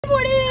Good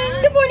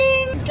morning! Good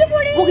morning! Good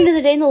morning! Welcome to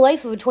the day in the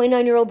life of a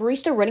 29-year-old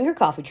barista running her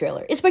coffee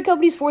trailer. It's my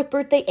company's 4th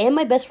birthday, and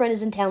my best friend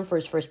is in town for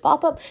his first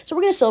pop-up, so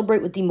we're going to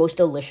celebrate with the most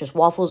delicious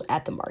waffles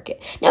at the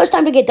market. Now it's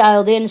time to get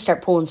dialed in and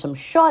start pulling some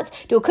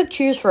shots, do a quick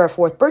cheers for our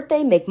 4th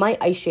birthday, make my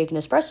ice shake and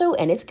espresso,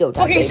 and it's go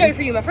time, Okay, started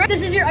for you, my friend.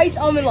 This is your iced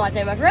almond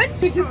latte, my friend.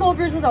 Your 2 cold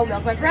brews with oat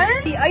milk, my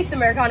friend. The iced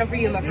Americano for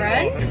you, my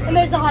friend. And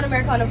there's the hot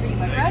Americano for you,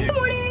 my friend. Good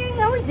morning!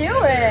 How we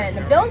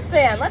doing? Bills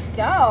fan, let's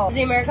go. This is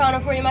the Americano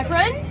for you, my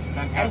friend.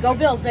 And go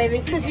Bills, baby.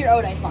 This is your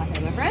oat ice latte,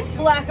 my friend.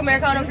 Black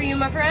Americano for you,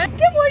 my friend.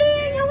 Good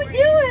morning! How we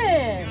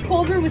doing?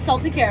 Cold brew with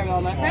salted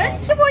caramel, my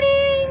friend. Good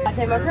morning!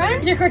 Latte, my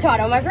friend. Your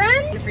cortado, my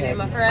friend. For you,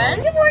 my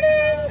friend. Good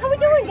morning! How we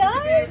doing,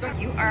 guys?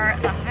 You are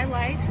the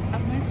highlight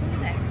of my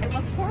Sunday. I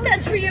look forward.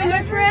 That's for you,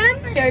 my friend.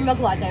 Dairy milk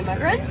latte, my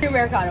friend. Your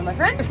Americano, my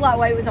friend. Your flat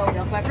white with oat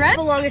milk, my friend.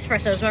 The long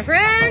espressos, my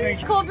friend.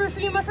 Cold brew for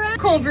you, my friend.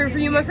 Cold brew for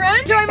you, my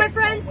friend. Enjoy, my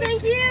friends.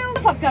 Thank you.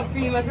 Pup cup for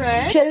you, my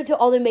friend. Shout out to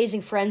all the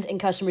amazing friends and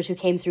customers who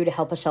came through to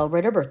help us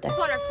celebrate our birthday. On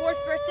our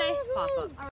 4th birthday, pop-up.